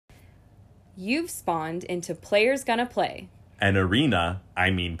You've spawned into Players Gonna Play. An arena,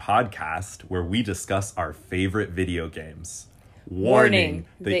 podcast, where we discuss our favorite video games. Warning,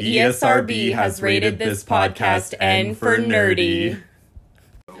 the ESRB has rated this podcast N for nerdy.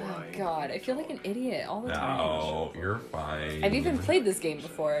 Oh God, I feel like an idiot all the time. No, you're fine. I've even played this game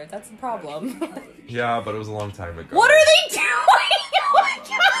before. That's the problem. Yeah, but it was a long time ago. What are they doing? Oh my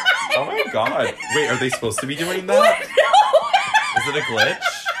God! Oh my God. Wait, are they supposed to be doing that? No. Is it a glitch?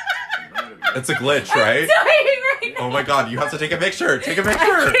 It's a glitch, right? I'm dying right now. Oh my God, you have to take a picture. Take a picture.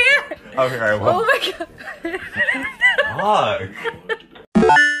 I can't. Oh, here I will. Oh my God. Fuck.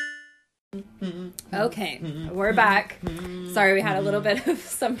 Okay, we're back. Sorry, we had a little bit of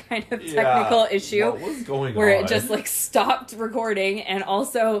some kind of technical issue. What was going where on? it just stopped recording, and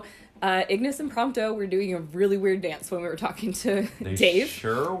also Ignis and Prompto were doing a really weird dance when we were talking to They Dave.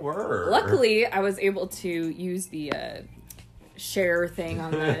 sure were. Luckily, I was able to use the share thing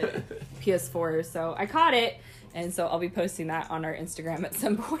on the PS4, so I caught it, and so I'll be posting that on our Instagram at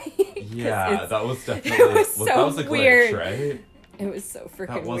some point. Yeah, that was definitely it was so that was a glitch, weird. right? It was so freaking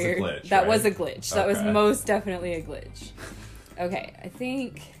That was a weird. glitch, That right? was a glitch. That was Okay. most definitely a glitch. Okay, I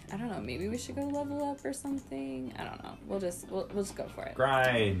think I don't know. Maybe we should go level up or something. I don't know. We'll just go for it.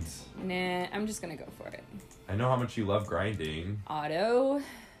 Grind. Nah, I'm just gonna go for it. I know how much you love grinding. Auto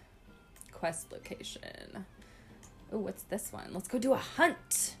quest location. Oh, what's this one? Let's go do a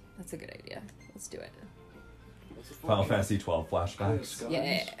hunt. That's a good idea. Let's do it. Final Fantasy 12 flashbacks.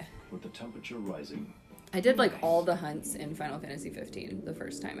 Yeah. With the temperature rising. I did all the hunts in Final Fantasy 15 the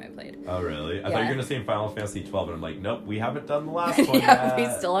first time I played. Oh, really? I thought you Yeah. were going to say Final Fantasy 12, and I'm like, nope, we haven't done the last one Yeah, yet.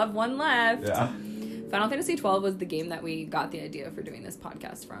 we still have one left. Yeah. Final Fantasy 12 was the game that we got the idea for doing this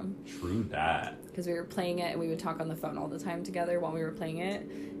podcast from. True that. Because we were playing it and we would talk on the phone all the time together while we were playing it.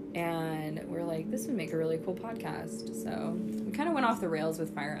 And we're like, this would make a really cool podcast. So we kind of went off the rails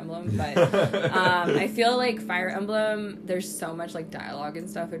with Fire Emblem. But I feel like Fire Emblem, there's so much dialogue and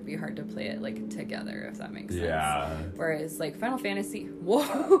stuff. It'd be hard to play it together, if that makes sense. Yeah. Whereas Final Fantasy,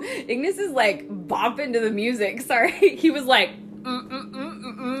 whoa, Ignis is bopping to the music. Sorry. He was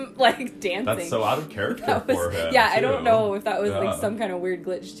dancing. That's so out of character That was- for him. yeah, I too. don't know if that was Yeah. some kind of weird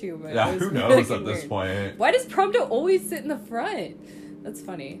glitch too, but Yeah, it was who knows fucking at this weird. point? Why does Prompto always sit in the front? That's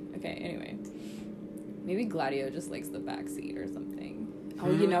funny. Okay, anyway. Maybe Gladio just likes the back seat or something. Oh,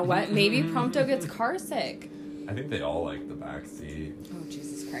 you know what? Maybe Prompto gets car sick. I think they all like the back seat. Oh,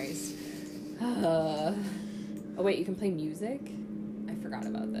 Jesus Christ. Oh, wait, you can play music? I forgot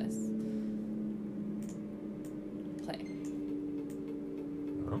about this. Play.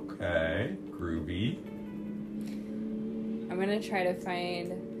 Okay. Groovy. I'm gonna try to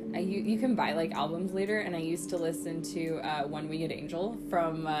find... You can buy albums later, and I used to listen to One Winged Angel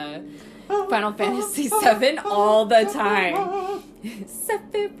from Final Fantasy VII all the time.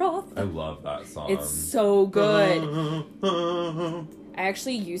 Sephiroth. I love that song. It's so good. I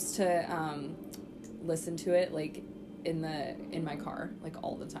actually used to listen to it in my car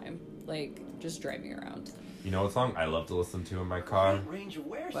all the time, just driving around. You know what song I love to listen to in my car? Range of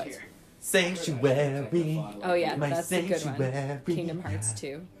wares What? here. Sanctuary. Oh yeah, My that's a good one. sanctuary. Kingdom Hearts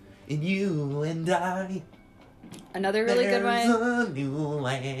 2. In you and I. Another really good there's one. a new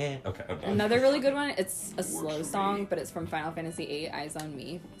land. Okay, I'm done. Another really good one. It's a slow song, but it's from Final Fantasy VIII. Eyes on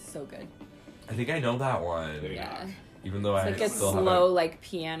Me. So good. I think I know that one. Yeah. Even though I It's a still slow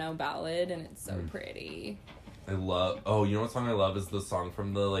piano ballad, and it's so pretty. I love. Oh, you know what song I love is the song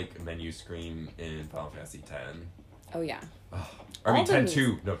from the menu screen in Final Fantasy X. Oh yeah. I mean All the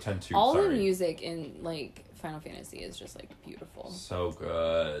 10-2. No, 10-2. All sorry. the music in Final Fantasy is just beautiful. So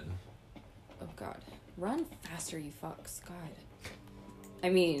good. Oh God, run faster, you fucks! God, I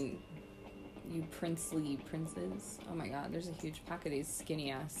mean, you princely princes. Oh my God, there's a huge pack of these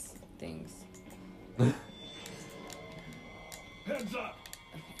skinny ass things. Heads up.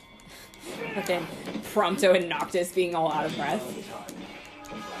 Fucking Prompto and Noctis being all out of breath.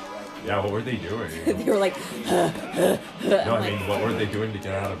 Yeah, what were they doing? They were like, No, I mean, what were they doing to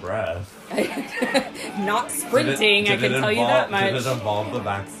get out of breath? not sprinting. I can tell you that much. Did it involve the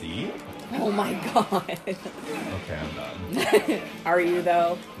back seat? Oh my God. Okay, I'm done. Are you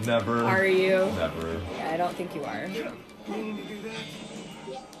though? Never. Are you? Never. Yeah, I don't think you are.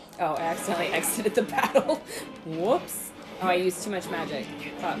 Oh, I accidentally exited the battle. Whoops. Oh, I used too much magic.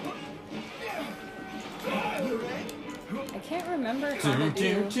 Fuck. I can't remember how to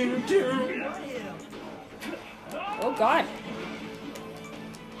do... Oh God.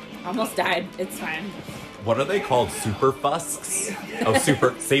 Almost died. It's fine. What are they called? Super Fusks? Oh,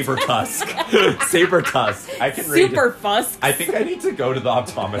 Saber Tusk. Saber Tusk. I can read. Super fuss. I think I need to go to the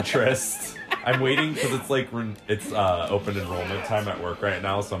optometrist. I'm waiting because it's like it's open enrollment time at work right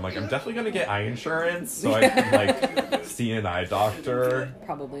now, so I'm like, I'm definitely gonna get eye insurance so I can like see an eye doctor.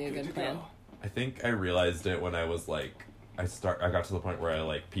 Probably a good plan. I think I realized it when I was like, I got to the point where I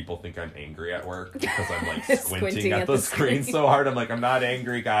like people think I'm angry at work because I'm like squinting at the screen so hard. I'm like, I'm not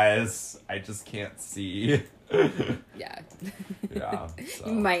angry, guys. I just can't see. Yeah. Yeah. So.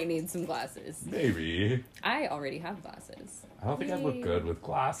 You might need some glasses. Maybe. I already have glasses. I don't think I look good with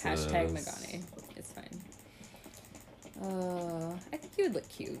glasses. Hashtag Magani. It's fine. I think you would look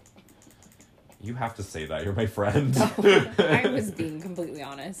cute. You have to say that. You're my friend. I was being completely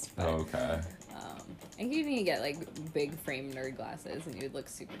honest. But, Okay. I think you need to get like big frame nerd glasses and you would look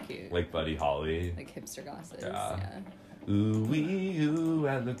super cute. Like Buddy Holly. Like hipster glasses. Yeah. Yeah. Ooh wee ooh,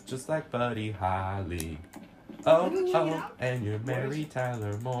 I look just like Buddy Holly. Oh, and you're Mary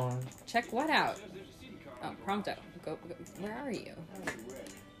Tyler Moore. Check what out? Oh, Prompto. Go. Where are you?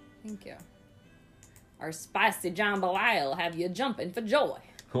 Thank you. Our spicy jambalaya will have you jumping for joy.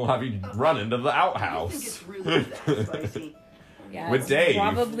 We'll have you run into the outhouse. Yeah, With it's Dave.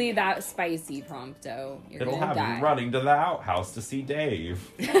 Probably that spicy, Prompto. You're It'll gonna have die. you running to the outhouse to see Dave.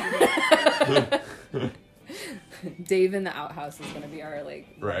 Dave in the outhouse is gonna be our like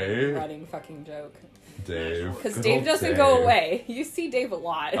Right? running fucking joke. Dave. Because Good Dave old doesn't Dave. go away. You see Dave a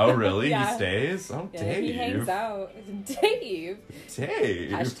lot. Oh, really? Yeah. He stays? Oh, Yeah, Dave. he hangs out. Dave. Dave.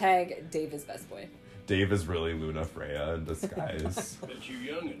 Hashtag Dave is best boy. Dave is really Luna Freya in disguise. Bet you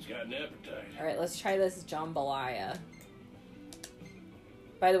youngins got an appetite. All right, let's try this jambalaya.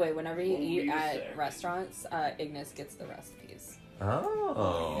 By the way, whenever you eat at restaurants, Ignis gets the recipes.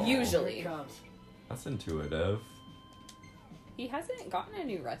 Oh. Usually. That's intuitive. He hasn't gotten a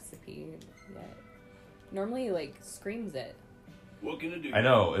new recipe yet. Normally, he, like, screams it. What can I do? I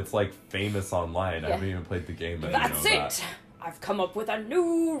know, it's like famous online. I Yeah. haven't even played the game, but I That's know it! that. I've come up with a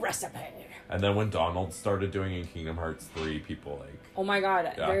new recipe! And then when Donald started doing in Kingdom Hearts 3, people like, Oh my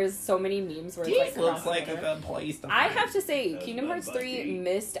god, Yeah. there's so many memes where it's like... across the board. good place to I have to say, Kingdom Hearts 3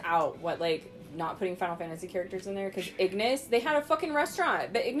 missed out what, like, not putting Final Fantasy characters in there, because Ignis, they had a fucking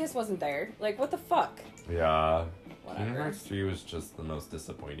restaurant, but Ignis wasn't there. Like, what the fuck? Yeah. Whatever. Kingdom Hearts 3 was just the most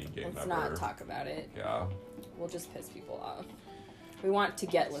disappointing game Let's ever. not talk about it. Yeah. We'll just piss people off. We want to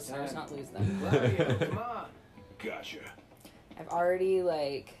get listeners, not lose them. Come on. Gotcha. I've already,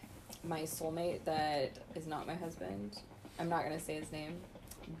 like, my soulmate that is not my husband, I'm not going to say his name,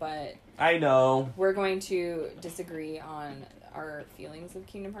 but I know. we're going to disagree on our feelings of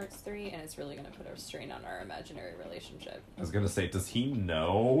Kingdom Hearts 3, and it's really going to put a strain on our imaginary relationship. I was gonna say, does he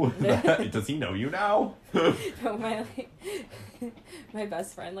know? Does he know you now? But my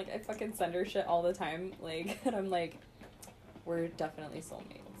best friend, like, I fucking send her shit all the time, like, and I'm like, we're definitely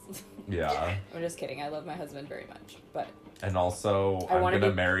soulmates. Yeah. I'm just kidding. I love my husband very much, but And also, I I'm wanna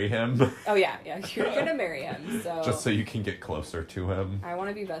gonna be- marry him. oh yeah, you're gonna marry him, so Just so you can get closer to him. I want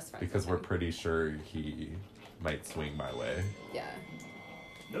to be best friends Because with we're him. pretty sure he might swing my way. Yeah,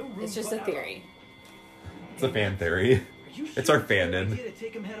 No room it's just for a error. theory. It's a fan theory. Are you It's sure our fanon. to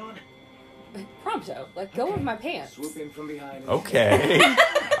take him head on? Prompto, let go of my pants. Swoop in from behind. Okay.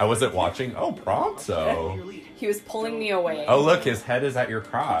 I wasn't watching. Oh, Prompto. Your lead. He was pulling me away. Oh, look, his head is at your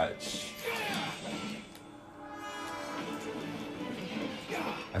crotch.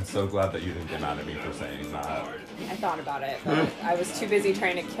 I'm so glad that you didn't get mad at me for saying that. I thought about it, but I was too busy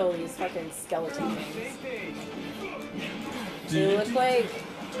trying to kill these fucking skeleton things. They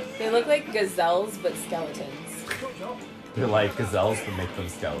look like gazelles, but skeletons. They're like gazelles but make them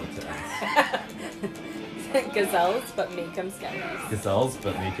skeletons. Gazelles, but make them skeletons. Gazelles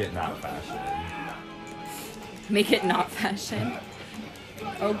but make it not fashion. Make it not fashion.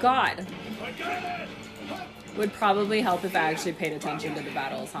 Oh god. Would probably help if I actually paid attention to the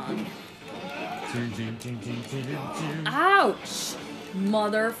battles, huh? Ouch!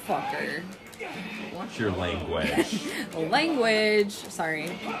 Motherfucker. Watch your language. Language. Sorry.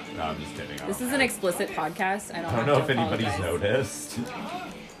 No, I'm just kidding. This is an explicit podcast. I I don't know if anybody's noticed.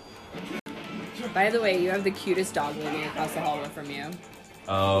 By the way, you have the cutest dog living across the hallway from you.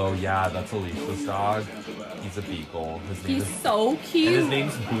 Oh yeah, that's Alicia's dog. He's a beagle. His name He's is, so and cute. his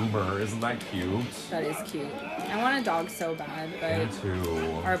name's Boomer. Isn't that cute? That is cute. I want a dog so bad, Me but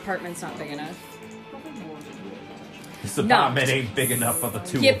too. our apartment's not big enough. This apartment ain't big enough for the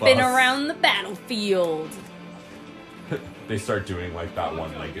two of Skipping us. around the battlefield. They start doing like that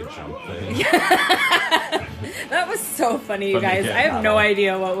one-legged jump thing. That was so funny, you But guys. again, I have no Hannah,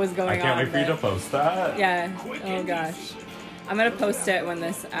 idea what was going on. I can't wait for you to but- post that. Yeah. Oh gosh. I'm gonna post it when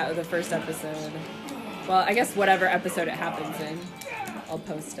this the first episode. Well, I guess whatever episode it happens in, I'll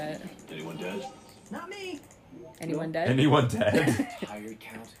post it. Anyone dead? Not me. Anyone dead? Anyone dead? Tired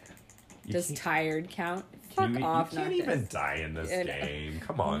count. Does can't- tired count? Fuck you off, You can't Noctis. even die in this It- game.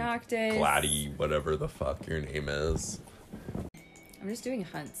 Come on. Noctis. Gladdy, whatever the fuck your name is. I'm just doing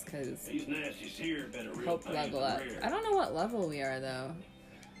hunts because These nasties here been a real hope pain level in the up. rear. I don't know what level we are though.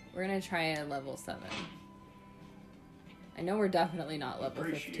 We're gonna try a level 7. I know we're definitely not level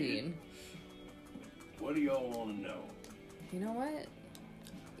Appreciate 15. What do y'all want to know? You know what?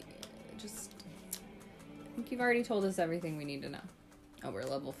 Just, I think you've already told us everything we need to know. Oh, we're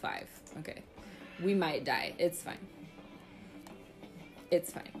level 5. Okay. We might die. It's fine.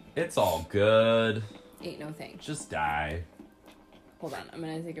 It's fine. It's all good. Ain't no thing. Just die. Hold on. I'm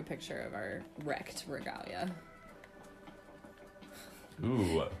gonna take a picture of our wrecked regalia.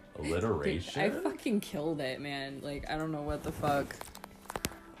 Ooh, alliteration. I fucking killed it, man. Like, I don't know what the fuck.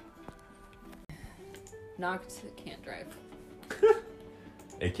 Knocked can't drive.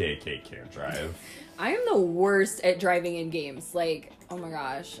 AKA can't drive. I am the worst at driving in games. Like, oh my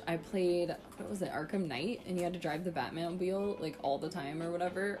gosh, I played, what was it, Arkham Knight, and you had to drive the Batmobile like all the time or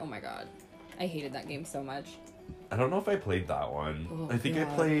whatever. Oh my god, I hated that game so much. I don't know if I played that one. Oh, I think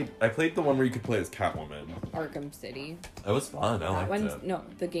God. I played the one where you could play as Catwoman. Arkham City. That was fun. I That liked one's it. no,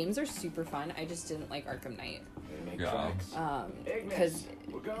 the games are super fun. I just didn't like Arkham Knight They make Yeah. tracks. because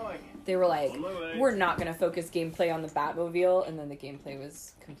We're going. they were like, On my way. we're not gonna focus gameplay on the Batmobile, and then the gameplay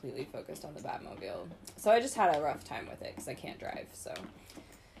was completely focused on the Batmobile. So I just had a rough time with it because I can't drive. So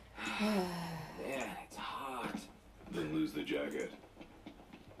Yeah, it's hot. Then lose the jacket.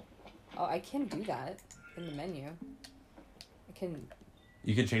 oh, I can do that in the menu. I can,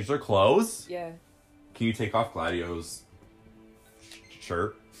 You can change their clothes. yeah. Can you take off Gladio's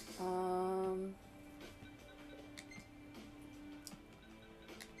shirt?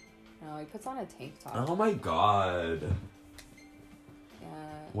 No, he puts on a tank top. Oh my god. Yeah.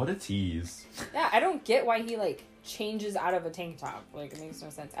 What a tease. Yeah, I don't get why he like changes out of a tank top. Like, it makes no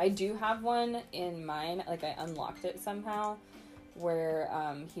sense. I do have one in mine. Like, I unlocked it somehow, where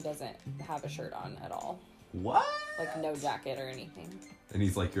he doesn't have a shirt on at all. What? Like, no jacket or anything. And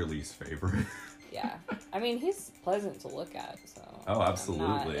he's like your least favorite. Yeah. I mean, he's pleasant to look at. So. Oh, I'm not,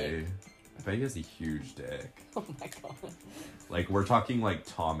 absolutely. like- I bet he has a huge dick. oh my god. Like, we're talking like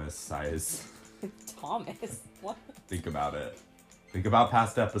Thomas size. Thomas. What? Think about it. Think about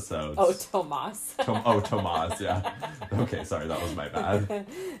past episodes. Oh, Tomas. Tomas, yeah. Okay, sorry, that was my bad.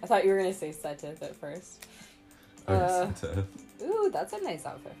 I thought you were gonna say Setith at first. Sensitive. Ooh, that's a nice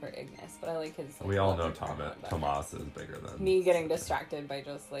outfit for Ignis, but I like his. Like, We all know leopard crown better. Tomas is bigger than Me getting distracted by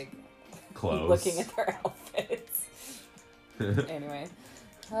just like clothes. looking at their outfits. Anyway.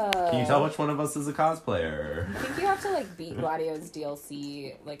 Can you tell which one of us is a cosplayer? I think you have to like beat Gladio's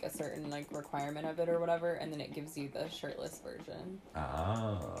DLC, like a certain like requirement of it or whatever, and then it gives you the shirtless version.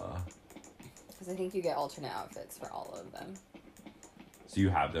 Ah. Because I think you get alternate outfits for all of them. So you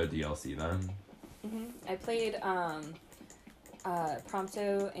have the DLC then? I played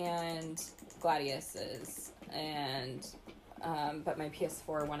Prompto and Gladius's, and but my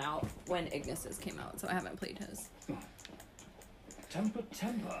PS4 went out when Ignis's came out, so I haven't played his. Temper.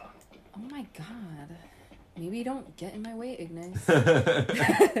 Oh my god. Maybe don't get in my way, Ignis.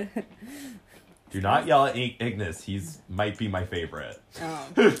 Do not yell at Ignis. He's might be my favorite.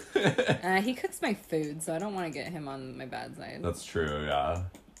 Oh. He cooks my food, so I don't want to get him on my bad side. That's true, yeah.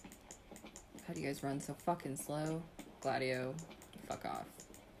 How do you guys run so fucking slow? Gladio, fuck off.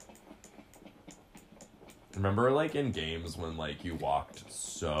 Remember, like, in games when, like, you walked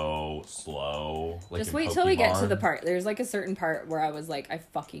so slow? Like, Just in wait till we get to Pokemon? the part. There's like a certain part where I was like, I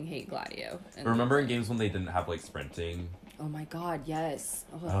fucking hate Gladio. And Remember in games when they didn't have, like, sprinting? oh my god, yes.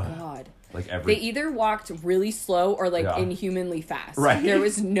 Oh Ugh. god. Like, They every... either walked really slow or like Yeah. inhumanly fast. Right. There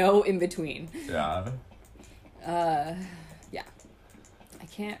was no in between. Yeah. Yeah. I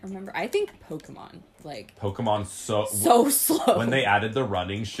can't remember. I think Pokemon, like, Pokemon so slow. When they added the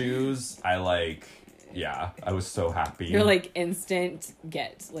running shoes, I, like... Yeah, I was so happy. You're like instant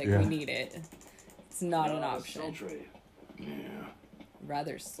get. Like, Yeah. we need it. It's not an Oh, option. sultry. Yeah.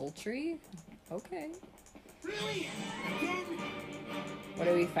 Rather sultry? Okay. Really? What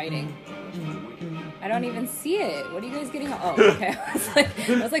are we fighting? I don't even see it. What are you guys getting? Oh, okay.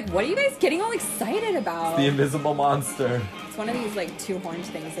 I was like, what are you guys getting all excited about? The invisible monster. It's one of these like two horned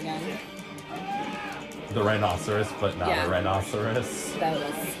things again. The rhinoceros, but not Yeah. a rhinoceros. That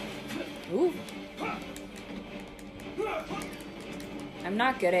was. Ooh. I'm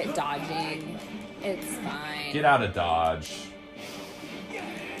not good at dodging. It's fine. Get out of Dodge.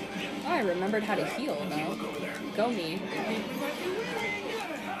 Oh, I remembered how to heal though. Go me.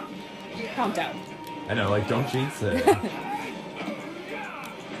 Calm down. I know, like, don't jinx it.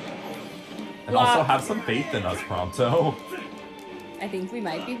 And Well- also have some faith in us, Prompto. I think we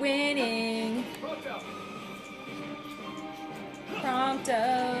might be winning.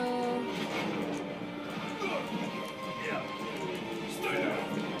 Prompto.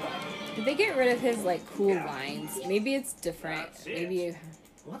 Did they get rid of his, like, cool lines? Maybe it's different. Maybe...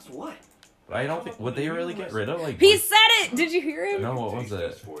 What's what? But I don't think... Would they really get rid of, like... He said it! Did you hear him? No, what was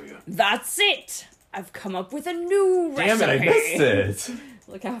it? For you. That's it! I've come up with a new Damn recipe. it, I missed it!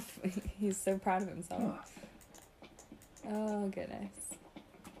 Look how... He's so proud of himself. Oh, goodness.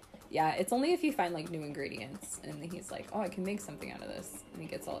 Yeah, it's only if you find, like, new ingredients. And he's like, oh, I can make something out of this. And he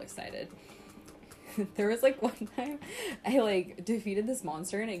gets all excited. There was, like, one time I, like, defeated this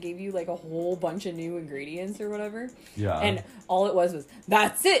monster and it gave you, like, a whole bunch of new ingredients or whatever. Yeah. And all it was,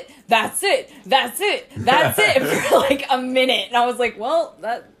 that's it, that's it, that's it, that's it for, like, a minute. And I was like, well,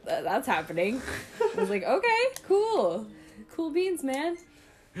 that's happening. I was like, okay, cool. Cool beans, man.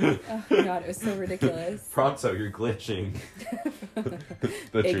 Oh, my God, it was so ridiculous. Prompto, you're glitching.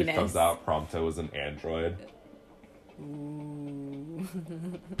 The truth Ignis. comes out, Prompto is an android. Ooh.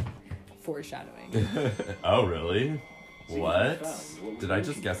 Foreshadowing. Oh, really? What? Did I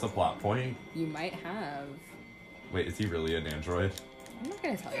just guess a plot point? You might have. Wait, is he really an android? I'm not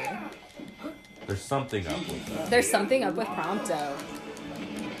gonna tell you. There's something up with that. There's something up with Prompto.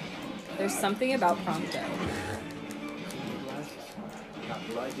 There's something about Prompto.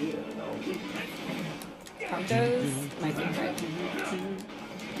 Capital idea, no? Prompto's my favorite.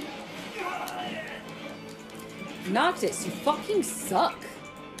 Noctis, you fucking suck.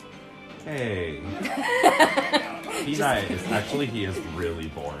 Hey. Peanut is actually, he is really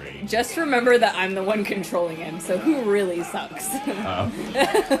boring. Just remember that I'm the one controlling him, so who really sucks?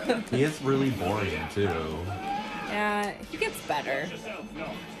 He is really boring too. Yeah, he gets better.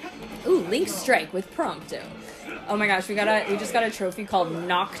 Ooh, Link Strike with Prompto. Oh my gosh, we just got a trophy called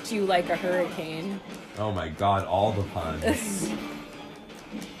Knocked You Like a Hurricane. Oh my god, all the puns.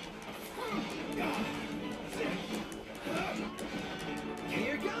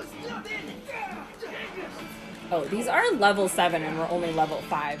 Oh, these are level 7 and we're only level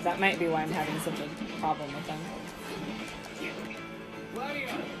 5. That might be why I'm having such a problem with them.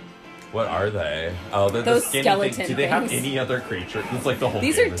 What are they? Oh, they're Those the skinny skeleton things. Do they have things. any other creature? It's like the whole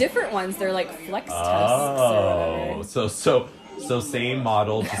These game are is- different ones. They're like flex tusks or Oh, whatever. so same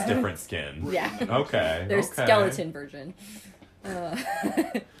model, just different skin. Yeah. Okay. They're okay. skeleton version.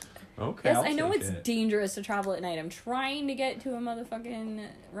 Okay. Yes, I'll I know take it's it. dangerous to travel at night. I'm trying to get to a motherfucking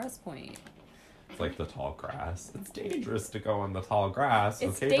rest point. It's like the tall grass. It's dangerous to go on the tall grass.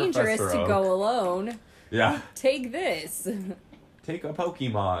 It's okay, dangerous Professor to Oak. go alone. Yeah. Take this. Take a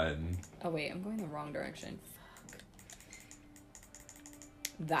Pokemon. Oh wait, I'm going the wrong direction. Fuck.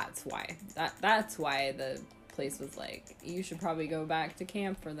 That's why. That's why the place was like, you should probably go back to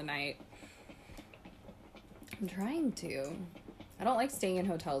camp for the night. I'm trying to. I don't like staying in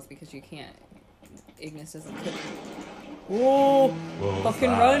hotels because you can't. Ignis doesn't cook. Whoa! What was Fucking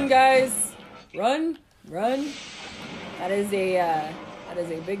that? run, guys! Run! Run! That is a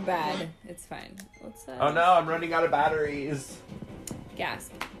big bad. It's fine. Let's Oh no, I'm running out of batteries.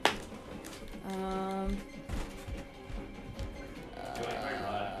 Gasp.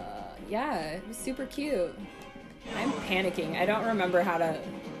 Yeah, it was super cute. I'm panicking. I don't remember how to...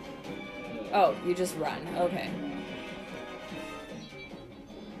 Oh, you just run. Okay.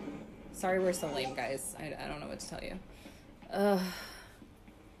 Sorry we're so lame, guys. I don't know what to tell you.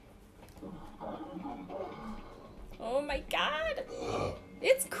 Oh my god!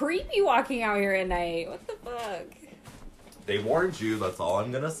 It's creepy walking out here at night. What the fuck? They warned you, that's all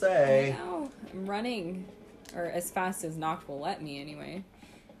I'm gonna say. Ow. I'm running. Or as fast as Noct will let me, anyway.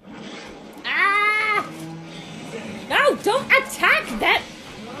 Ah! No! Don't attack that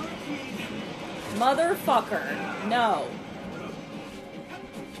motherfucker. No.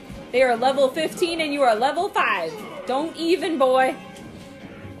 They are level 15 and you are level 5. Don't even, boy.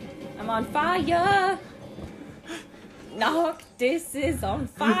 I'm on fire. Noctis is on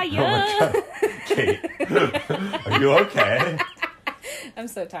fire. Oh my god. Kate, are you okay? I'm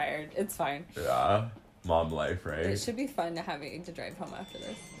so tired. It's fine. Yeah. Mom life, right? It should be fun to having to drive home after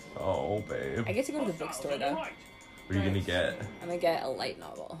this. Oh, babe. I get to go to the bookstore though. What are you gonna get? I'm gonna get a light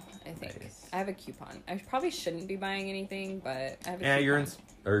novel, I think. Nice. I have a coupon. I probably shouldn't be buying anything, but I have a Yeah,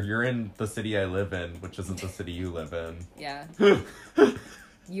 coupon. you're in the city I live in, which isn't the city you live in. Yeah.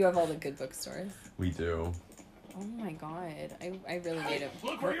 You have all the good bookstores. We do. Oh my god. I really need it.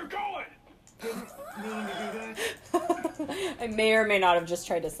 Look where you're going! Didn't mean to do that. I may or may not have just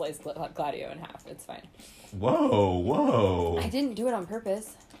tried to slice Gladio in half. It's fine. Whoa. I didn't do it on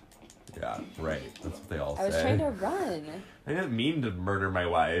purpose. Yeah, right. That's what they all say. I was trying to run. I didn't mean to murder my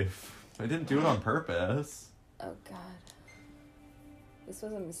wife. I didn't do it on purpose. Oh god. This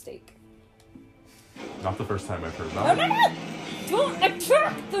was a mistake. Not the first time I've heard No, that. no, no! Don't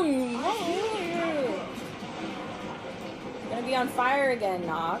attack them! How will you? Gonna be on fire again,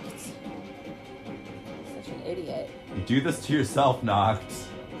 Noct. Such an idiot. You do this to yourself, Noct.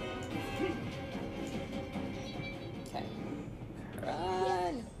 Okay.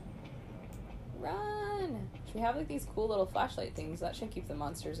 Run! Run! Should we have like these cool little flashlight things? That should keep the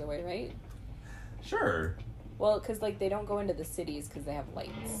monsters away, right? Sure. Well, because like they don't go into the cities because they have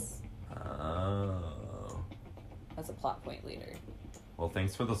lights. Oh. That's a plot point later. Well,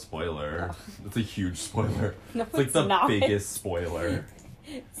 thanks for the spoiler. Oh. It's a huge spoiler. No, It's like it's the not. biggest spoiler.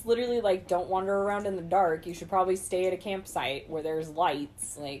 It's literally like, don't wander around in the dark. You should probably stay at a campsite where there's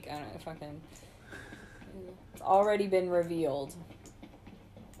lights. Like, I don't know, fucking... It's already been revealed.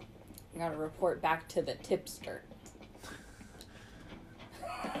 I gotta report back to the tipster.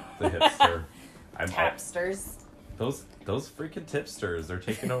 The hipster. Tapsters. Those freaking tipsters, they're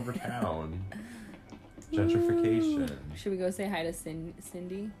taking over town. Gentrification. Should we go say hi to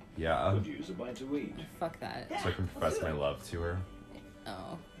Cindy? Yeah. Could use a bite to eat. Fuck that. So I can profess my love to her.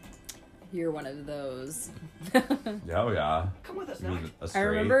 Oh. You're one of those. Yeah, oh yeah. Come with us I now. mean, a I straight.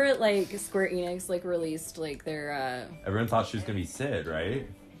 remember, like, Square Enix, like, released, like, their, Everyone thought she was gonna be Sid, right?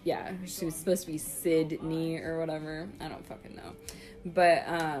 yeah, she was supposed to be Sydney or whatever. I don't fucking know. But,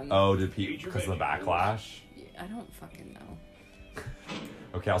 Oh, did people, because of the backlash? I don't fucking know.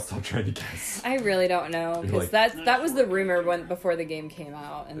 Okay, I'll stop trying to guess. I really don't know, You're because like- that was the rumor before the game came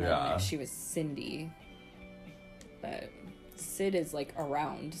out, and then Yeah. like, she was Cindy. But Sid is, like,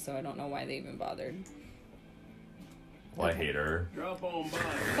 around, so I don't know why they even bothered. Well, I hate her. Drop on by.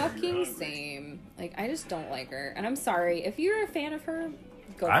 Fucking same. Like, I just don't like her. And I'm sorry. If you're a fan of her,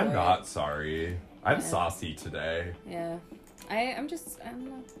 go for it. I'm not sorry. I'm Yeah. saucy today. Yeah. I don't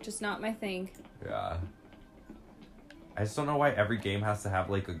know. Just not my thing. Yeah. I just don't know why every game has to have,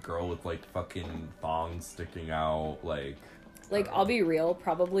 like, a girl with, like, fucking thongs sticking out, like... Like, I'll be real,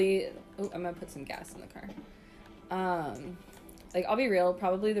 probably... Oh, I'm gonna put some gas in the car. Like, I'll be real,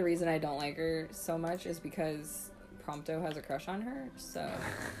 probably the reason I don't like her so much is because Prompto has a crush on her, so...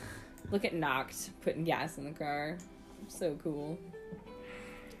 Look at Noct putting gas in the car. So cool.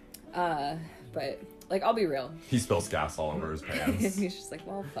 But, like, I'll be real. He spills gas all over his pants. He's just like,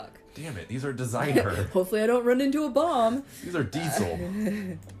 well, fuck. Damn it, these are designer. Hopefully I don't run into a bomb. These are diesel.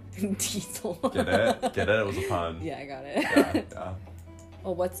 Diesel. Get it? Get it? It was a pun. Yeah, I got it. Yeah, yeah.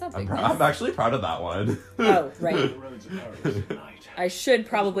 Oh, what's up, I'm, Ignis? I'm actually proud of that one. Oh, right. The roads of Paris at night. I should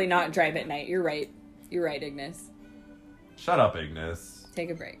probably not drive at night. You're right. You're right, Ignis. Shut up, Ignis. Take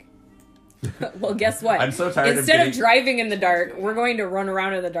a break. Well, guess what? I'm so tired Instead of of driving in the dark, we're going to run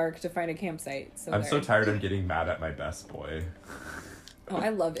around in the dark to find a campsite. So I'm there. so tired of getting mad at my best boy. Oh, I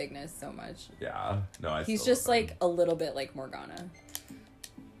love Ignis so much. Yeah. No, I He's still just love him. like a little bit like Morgana.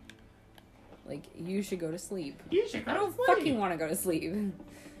 Like, you should go to sleep. You should go I to don't sleep. fucking want to go to sleep.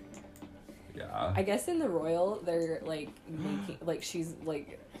 Yeah. I guess in the Royal, they're like making like she's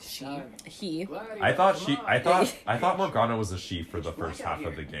like he. I thought Morgana was a she for the first half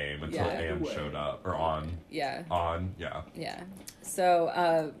of the game until Yeah. Anne showed up. Or Yeah, yeah. yeah.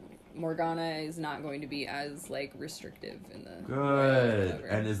 So Morgana is not going to be as like restrictive in the Royal or Good. whatever.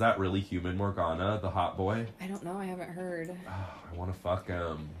 And is that really human Morgana, the hot boy? I don't know. I haven't heard. Oh, I want to fuck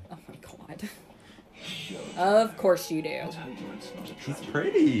him. Oh my god. Of course you do. He's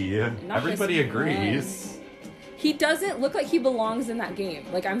pretty. Not Everybody just agrees. He doesn't look like he belongs in that game.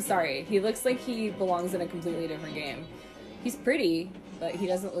 Like, I'm sorry. He looks like he belongs in a completely different game. He's pretty, but he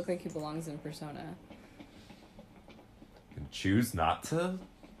doesn't look like he belongs in Persona. And choose not to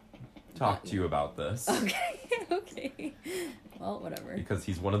talk to you about this. Okay, okay. Well, whatever. Because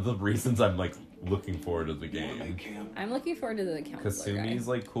he's one of the reasons I'm like looking forward to the game. I'm looking forward to the counselor guy. Kasumi's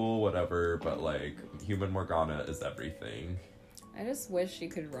like cool, whatever, but like human Morgana is everything. I just wish you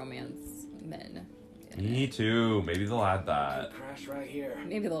could romance men. Me too. Maybe they'll add that. Crash right here.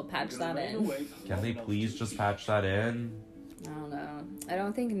 Maybe they'll patch that in. Can they please just patch that in? I don't know. I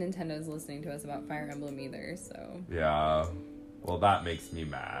don't think Nintendo's listening to us about Fire Emblem either, so Yeah. Well, that makes me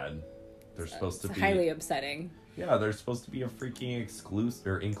mad. They're supposed to it's be highly upsetting. Yeah, they're supposed to be a freaking exclusive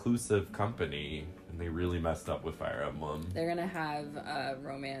or inclusive company, and they really messed up with Fire Emblem. They're gonna have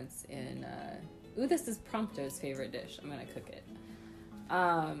romance in ooh, this is Prompto's favorite dish. I'm gonna cook it.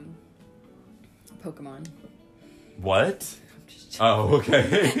 Pokemon. What? I'm just Oh, okay.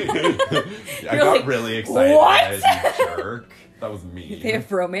 I You're got like, really excited. "What?" You jerk. That was me. They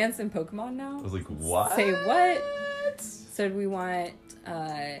have romance in Pokemon now? I was like, what? Say what? So do we want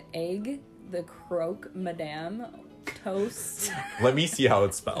egg, the croque madame, toast? Let me see how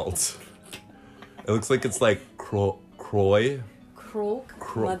it's spelled. It looks like it's like croy. Croque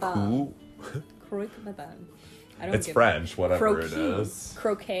madame. Croque madame. I don't It's give French, whatever it Croquis. is.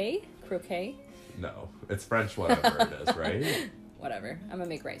 Croquet? Croquet? No, it's French, whatever it is, right? Whatever. I'm gonna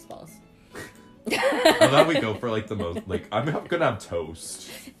make rice balls. I thought we go for like the most, like, I'm gonna have toast.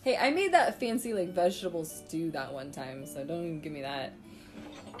 Hey, I made that fancy like vegetable stew that one time, so don't even give me that.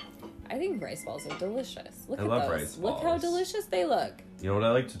 I think rice balls are delicious. Look I at love those. rice Look how balls. delicious they look. You know what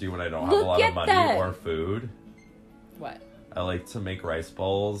I like to do when I don't have Look a lot at of money that. or food? What? I like to make rice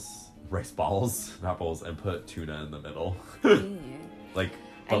balls, not bowls, and put tuna in the middle. Mm. Like,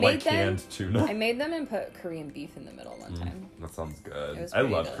 I but like made them- canned tuna. I made them and put Korean beef in the middle one time. That sounds It good. was I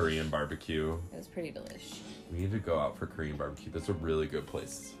pretty love delish. Korean barbecue. It was pretty delish. We need to go out for Korean barbecue. That's a really good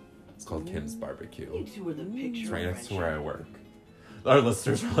place. It's called Kim's Barbecue. You two are the picture It's right of next to where I friendship. work. Our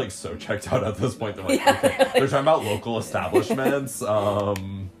listeners are like so checked out at this point. They're like, Yeah. okay. They're talking about local establishments.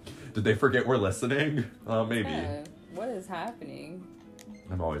 Did they forget we're listening? Maybe. Yeah, what is happening?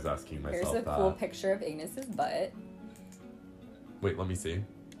 I'm always asking Here's myself a that. cool picture of Ignis's butt. Wait, let me see.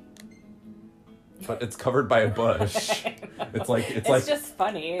 But it's covered by a bush. It's like It's just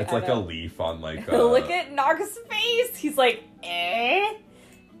funny. it's I like a don't- leaf on like Look at Nog's face. He's like, eh,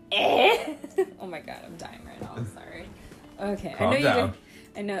 eh. Oh my god, I'm dying right now. I'm sorry. Okay, Calm I know down. you.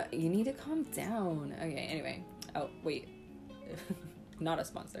 I know you need to calm down. Okay. Anyway. Oh wait. Not a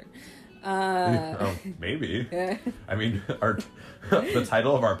sponsor. oh, maybe. I mean, the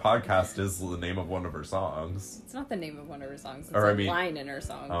title of our podcast is the name of one of her songs. It's not the name of one of her songs. It's Or, I a mean- line in her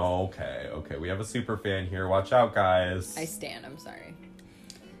song. Oh, okay. We have a super fan here. Watch out, guys. I stand. I'm sorry.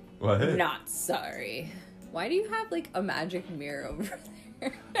 What? Not sorry. Why do you have like a magic mirror over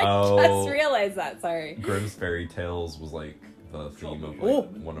there? Oh. I just realized that. Sorry. Grimm's Fairy Tales was like the theme of Oh.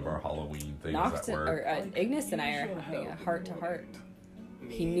 like, one of our Halloween things Noct at work. or Ignis and I are having a heart to heart.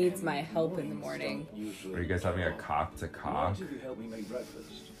 He needs my help in the morning. Are you guys having a cock to cock? Why don't you help me make breakfast?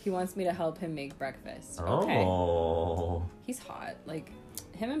 He wants me to help him make breakfast. Okay. Oh. He's hot. Like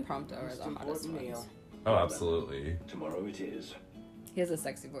him and Prompto are the hottest Important ones. Oh, absolutely. Tomorrow it is. He has a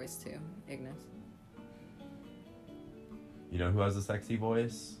sexy voice too, Ignis. You know who has a sexy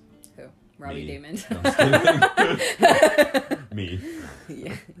voice? Who? Robbie Me. Damon. No, I'm just kidding. Me.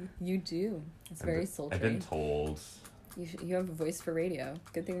 Yeah, you do. It's very sultry. I've been told. You have a voice for radio.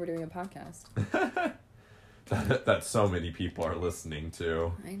 Good thing we're doing a podcast. that so many people are listening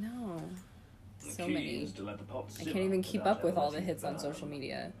to. I know. The So key many. is to let the pot I simmer can't even keep without up with all the letting hits it on burn. social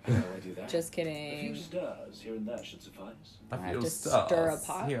media. How do I do that? Just A few kidding. stirs here and there should suffice. I have few to stars stir a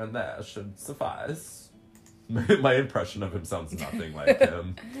pot? here and there should suffice. My impression of him sounds nothing like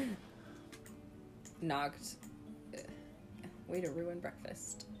him. Knocked. Way to ruin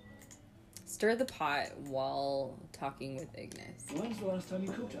breakfast. Stir the pot while talking with Ignis. When's the last time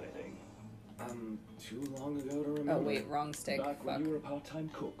you cooked anything? Too long ago to remember. Oh wait, wrong stick. Back Fuck. when you were a part-time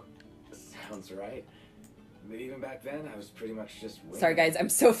cook. Sounds right. But even back then, I was pretty much just. Sorry guys, I'm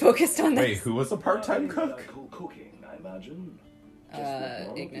so focused on Wait, this. who was a part-time Not anything cook? I call cooking, I imagine. Just what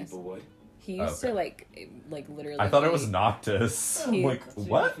normal Ignis. people would. He used to Okay. like literally. I thought it was Noctis. I'm He- like, Let's see how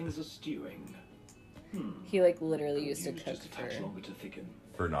what? Things are stewing. He like literally used to Use cook just a touch for longer to thicken.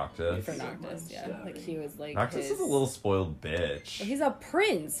 For Noctis. for Noctis. Yeah, like he was like. Noctis his... is a little spoiled bitch. Well, he's a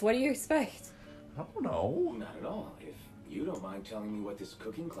prince. What do you expect? I don't know. Not at all. If you don't mind telling me what this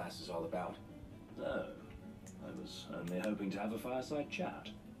cooking class is all about. No. I was only hoping to have a fireside chat.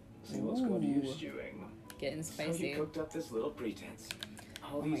 See what's got you Ooh. stewing. Getting So spicy. you cooked up this little pretense.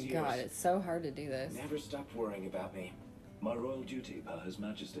 All Oh my these years. god, it's so hard to do this. Never stopped worrying about me. My royal duty per His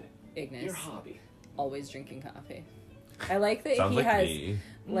Majesty. Ignis. Your hobby. Always drinking coffee. I like that Sounds he like has me.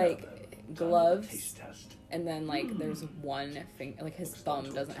 like Now then, time for the gloves taste test. and then like there's one finger, like his Looks thumb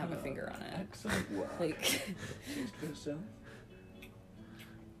like doesn't have a turn. finger on it. Excellent work. Like Taste for yourself.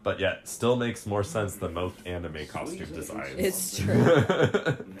 But yet, still makes more sense than most anime costume designs. it's true. Not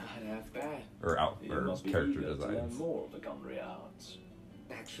half bad. or You or must be character eager to learn designs. more of the culinary arts.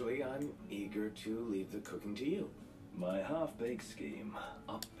 Actually, I'm eager to leave the cooking to you. My half-baked scheme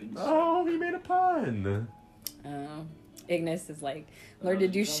up in Oh, he made a pun. Oh. Ignis is like, Lord,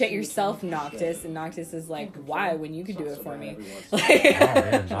 did you shit yourself, Noctis? And Noctis is like, why, when you could do it for me? Oh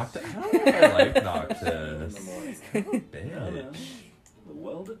man, Noctis. I don't know if I like Noctis. Bitch. The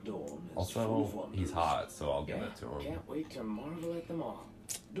world at dawn is full of Also, wonders. he's hot, so I'll give it to him. Can't wait to marvel at them all.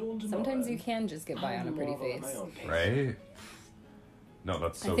 Dawn tomorrow. Sometimes you can just get by on a I'll pretty marvel at my face. own pace. Right? No,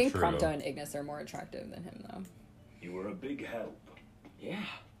 that's so I think true. Prompto and Ignis are more attractive than him, though. You were a big help. Yeah,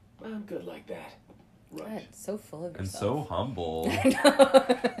 I'm good like that. God, Right. so full of And yourself. so humble.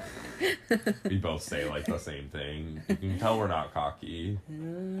 We both say like the same thing. You can tell we're not cocky.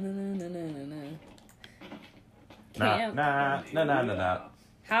 Camp. Nah.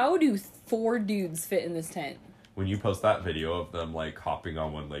 How do 4 dudes fit in this tent? When you post that video of them like hopping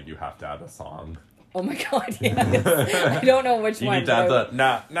on one leg, you have to add a song. Oh my god, yes. I don't know which You one. need to add the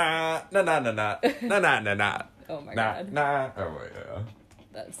nah. Oh my Nah, god. nah. Oh yeah.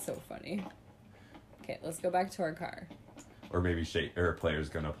 That's so funny. Okay, let's go back to our car. Or maybe Player's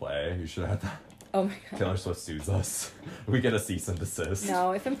Gonna Play. You should have that. Oh my god. Taylor Swift sues us. We get a cease and desist.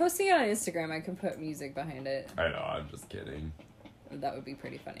 No, if I'm posting it on Instagram, I can put music behind it. I know, I'm just kidding. That would be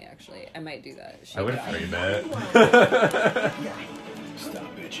pretty funny, actually. I might do that. I would frame it.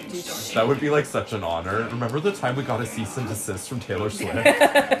 Stop bitching. Dude, That would be like such an honor. Remember the time we got a cease and desist from Taylor Swift?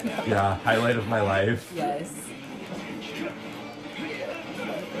 Yeah, highlight of my life. Yes.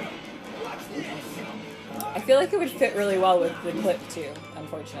 I feel like it would fit really well with the clip too,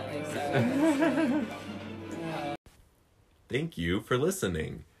 unfortunately. So. Thank you for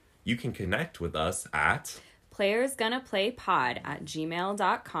listening. You can connect with us at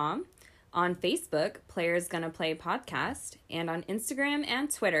playersgonnaplaypod@gmail.com, on Facebook, Players Gonna Play Podcast, and on Instagram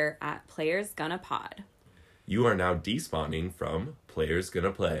and Twitter @PlayersGonnaPod. You are now despawning from Players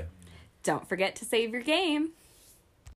Gonna Play. Don't forget to save your game.